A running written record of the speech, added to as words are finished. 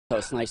So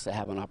it's nice to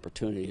have an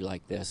opportunity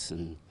like this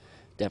and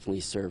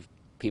definitely serve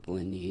people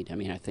in need. I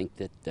mean, I think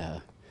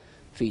that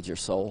feeds your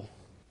soul.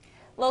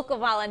 Local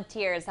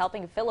volunteers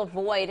helping fill a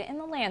void in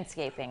the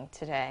landscaping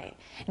today.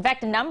 In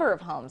fact, a number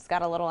of homes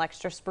got a little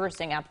extra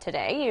sprucing up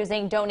today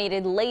using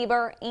donated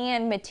labor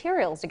and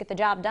materials to get the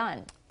job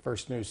done.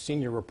 First News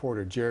senior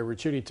reporter Jerry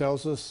Ricciuti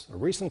tells us a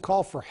recent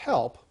call for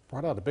help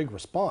brought out a big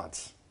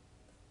response.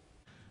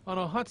 On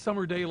a hot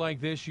summer day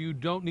like this, you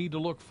don't need to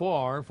look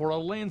far for a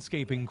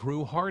landscaping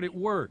crew hard at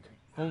work.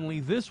 Only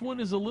this one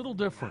is a little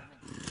different.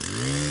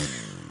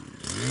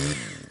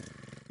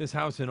 This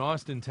house in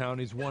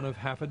Austintown is one of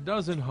half a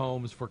dozen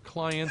homes for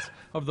clients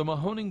of the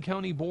Mahoning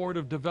County Board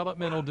of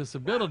Developmental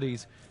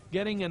Disabilities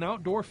getting an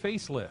outdoor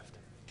facelift.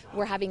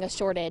 We're having a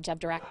shortage of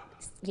direct,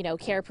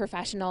 care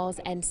professionals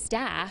and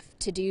staff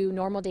to do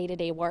normal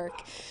day-to-day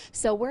work.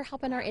 So we're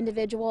helping our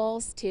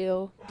individuals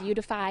to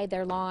beautify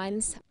their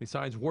lawns.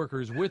 Besides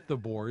workers with the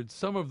board,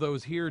 some of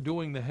those here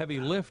doing the heavy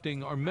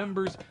lifting are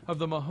members of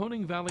the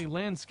Mahoning Valley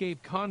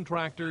Landscape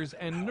Contractors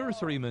and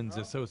Nurserymen's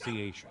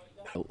Association.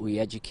 We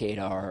educate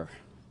our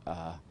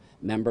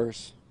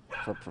members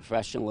for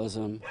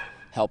professionalism,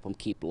 help them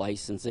keep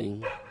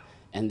licensing,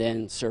 and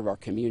then serve our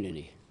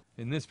community.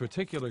 In this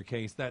particular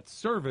case, that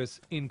service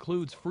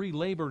includes free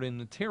labor and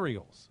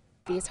materials.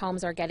 These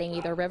homes are getting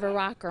either river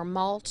rock or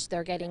mulch.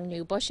 They're getting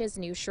new bushes,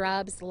 new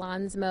shrubs,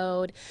 lawns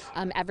mowed,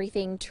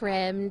 everything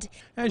trimmed.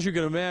 As you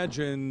can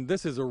imagine,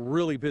 this is a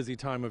really busy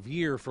time of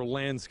year for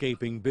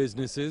landscaping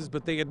businesses,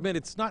 but they admit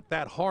it's not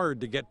that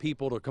hard to get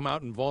people to come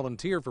out and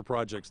volunteer for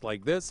projects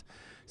like this,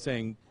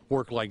 saying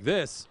work like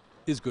this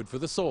is good for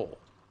the soul.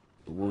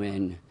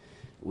 When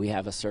we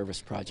have a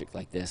service project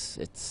like this,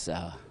 it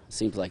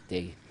seems like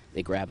they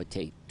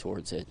gravitate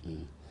towards it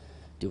and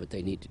do what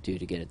they need to do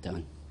to get it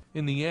done.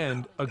 In the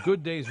end, a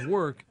good day's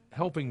work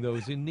helping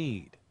those in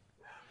need.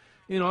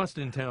 In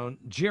Austintown,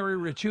 Jerry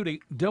Ricciuti,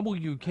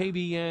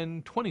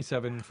 WKBN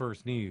 27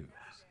 First News.